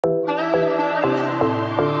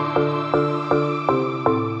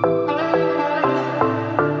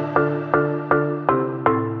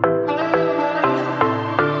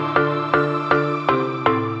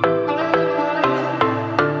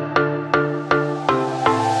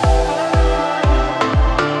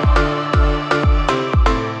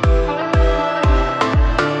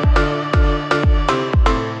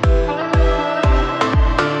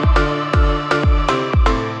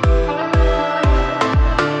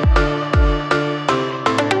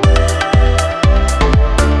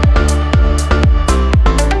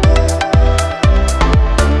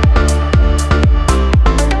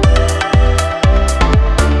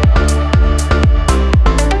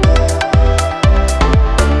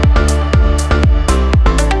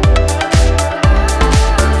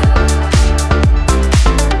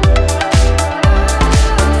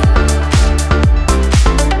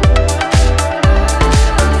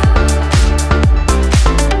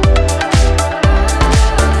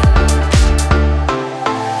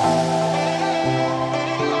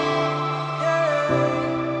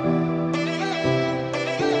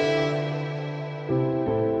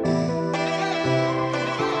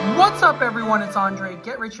What's up, everyone? It's Andre.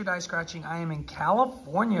 Get Rich or Die Scratching. I am in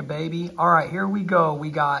California, baby. All right, here we go.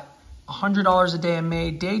 We got $100 a day in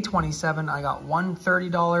May, day 27. I got one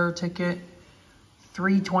 $30 ticket,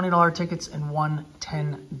 three $20 tickets, and one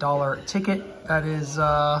 $10 ticket. That is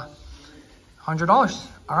 $100.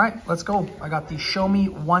 All right, let's go. I got the Show Me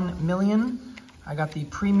 1 Million. I got the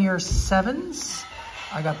Premier 7s.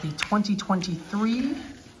 I got the 2023.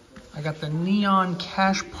 I got the Neon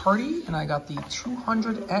Cash Party, and I got the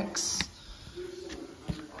 200X.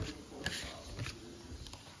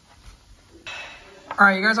 All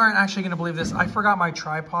right, you guys aren't actually gonna believe this. I forgot my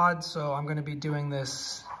tripod, so I'm gonna be doing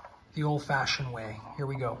this the old-fashioned way. Here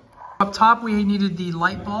we go. Up top, we needed the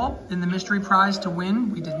light bulb in the mystery prize to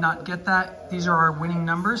win. We did not get that. These are our winning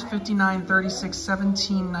numbers: 59, 36,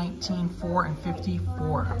 17, 19, 4, and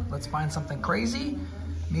 54. Let's find something crazy.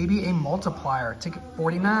 Maybe a multiplier. Ticket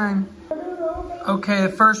 49. Okay, the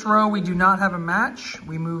first row, we do not have a match.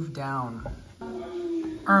 We move down.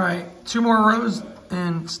 All right, 2 more rows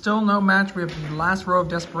and still no match. We have the last row of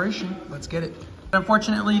desperation. Let's get it.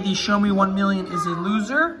 Unfortunately, the Show Me 1 Million is a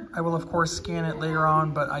loser. I will, of course, scan it later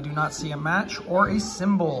on, but I do not see a match or a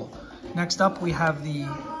symbol. Next up, we have the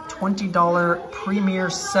 $20 Premier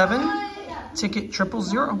 7, ticket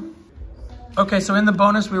 000. Okay, so in the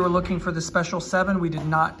bonus, we were looking for the special 7. We did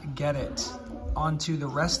not get it. On to the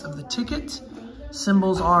rest of the ticket.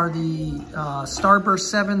 Symbols are the Starburst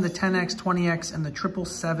 7, the 10X, 20X, and the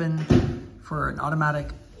 777 for an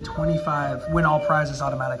automatic 25. Win all prizes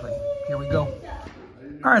automatically. Here we go.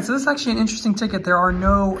 All right, so this is actually an interesting ticket. There are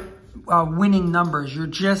no winning numbers. You're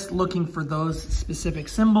just looking for those specific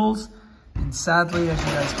symbols. And sadly, as you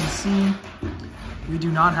guys can see, we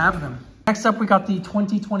do not have them. Next up, we got the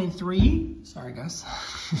 2023. Sorry, guys.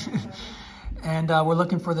 And we're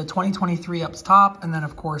looking for the 2023 up top, and then,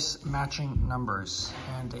 of course, matching numbers.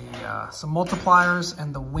 And some multipliers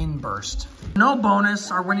and the win burst. No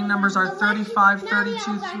bonus. Our winning numbers are 35,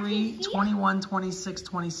 32, 3, 21, 26,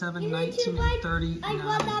 27, 19, and 39.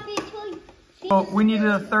 Oh, we needed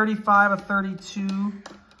a 35, a 32.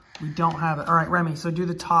 We don't have it. All right, Remy, so do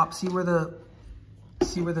the top. See where the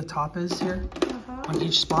top is here? On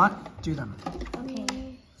each spot? Do them.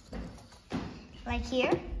 Okay. Like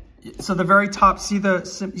here? So the very top,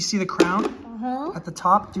 you see the crown? At the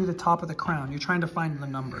top, do the top of the crown. You're trying to find the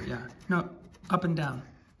number, yeah. No, up and down.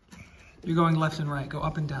 You're going left and right. Go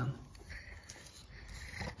up and down.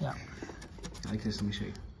 Yeah. Like this, let me show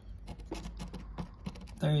you.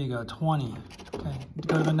 There you go, 20. Okay,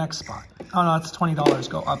 go to the next spot. Oh no, it's $20.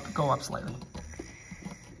 Go up slightly.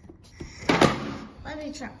 Let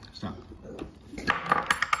me try. Stop.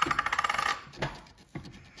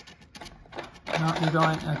 No, you're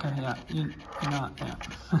going, okay, yeah. You're not, yeah.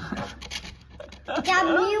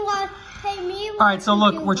 All right, so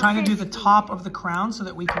look, we're trying to do the top of the crown so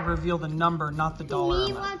that we can reveal the number, not the dollar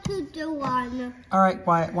amount. want to do one. All right,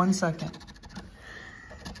 quiet, 1 second.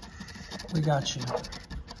 We got you.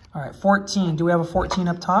 All right, 14. Do we have a 14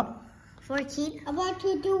 up top? 14? I want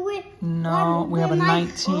to do it. No, we have a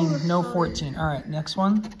 19. No 14. All right, next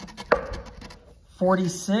one.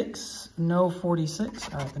 46. No 46.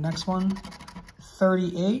 All right, the next one.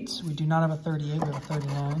 38. We do not have a 38. We have a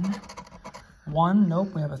 39. 1.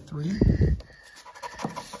 Nope, we have a 3.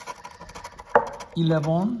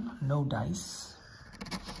 11. No dice.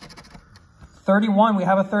 31. We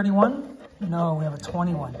have a 31. No, we have a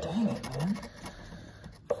 21. Dang it, man.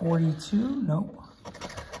 42. Nope.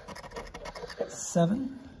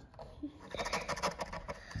 7.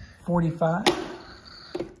 45.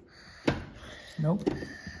 Nope.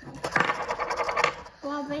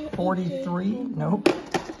 43. Nope.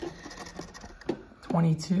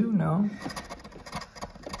 22. No.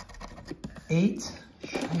 8.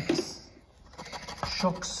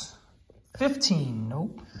 Shucks. 15.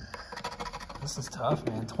 Nope. This is tough,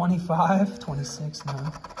 man. 25. 26.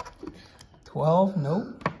 No. 12.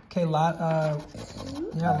 Nope. Okay,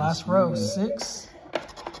 last row. 6.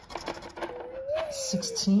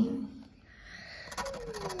 16.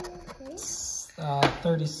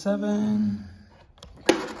 37.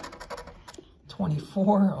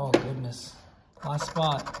 24. Oh, goodness. Last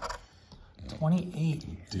spot. 28.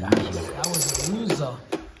 That was a loser.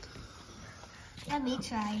 Let me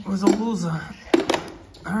try. It was a loser.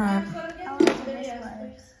 All right. I want to do this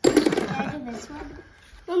one. Can I do this one?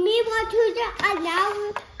 Mommy want to do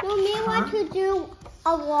want to do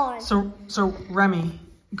a one. So Remy,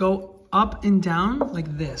 go up and down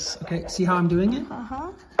like this. Okay, see how I'm doing it?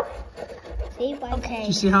 See, okay. Do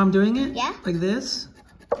you see how I'm doing it? Yeah. Like this?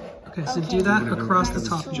 Okay, so do that across the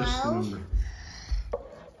top. Just remember.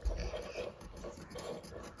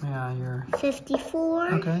 Yeah, you're...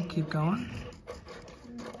 54. Okay, keep going.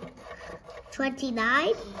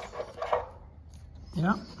 29.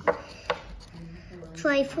 Yeah.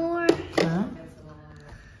 24. Okay.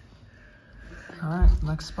 All right,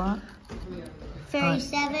 next spot.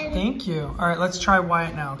 37. Thank you. All right, let's try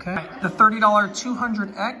Wyatt now, okay? The $30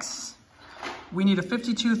 200X. We need a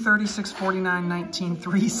 52, 36, 49, 19,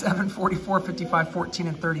 3, 7, 44, 55, 14,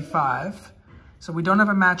 and 35. So we don't have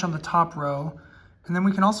a match on the top row. And then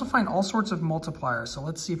we can also find all sorts of multipliers. So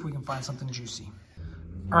let's see if we can find something juicy.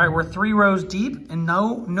 All right, we're 3 rows deep and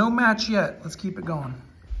no match yet. Let's keep it going.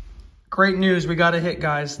 Great news, we got a hit,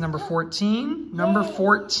 guys. Number 14, number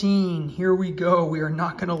 14. Here we go. We are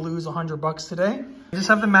not gonna lose $100 today. We just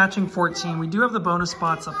have the matching 14. We do have the bonus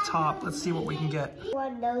spots up top. Let's see what we can get.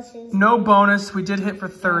 No bonus, we did hit for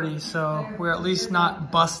 30, so we're at least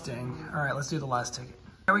not busting. All right, let's do the last ticket.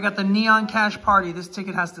 All right, we got the Neon Cash Party. This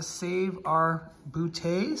ticket has to save our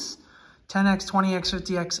bouteilles, 10X, 20X,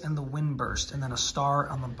 50X, and the Win Burst, and then a star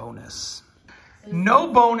on the bonus. No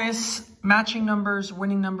bonus, matching numbers,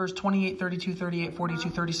 winning numbers, 28, 32, 38, 42,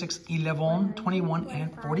 36, 11, 21,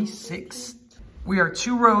 and 46. We are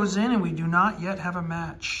 2 rows in and we do not yet have a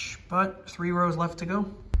match, but 3 rows left to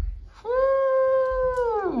go.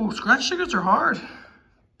 Ooh, scratch tickets are hard.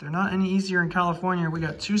 They're not any easier in California. We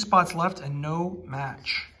got 2 spots left and no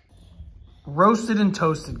match. Roasted and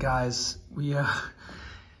toasted, guys. We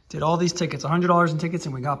did all these tickets, $100 in tickets,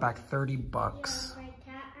 and we got back 30 bucks.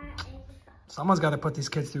 Someone's got to put these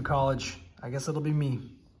kids through college. I guess it'll be me.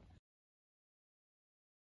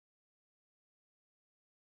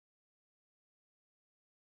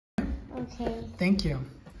 Okay. Thank you.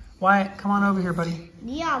 Wyatt, come on over here, buddy.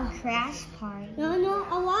 Neon Crash Party. No,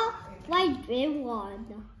 I want my big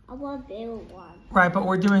one. I want big one. Right, but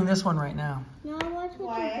we're doing this one right now. No, I want the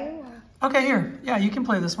big one. Okay, here. Yeah, you can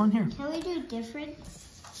play this one here. Can we do different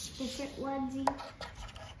ones?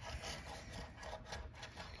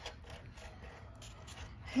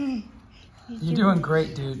 You're doing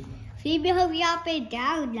great, dude. Maybe he'll be up and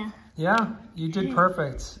down. Yeah, you did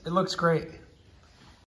perfect. It looks great.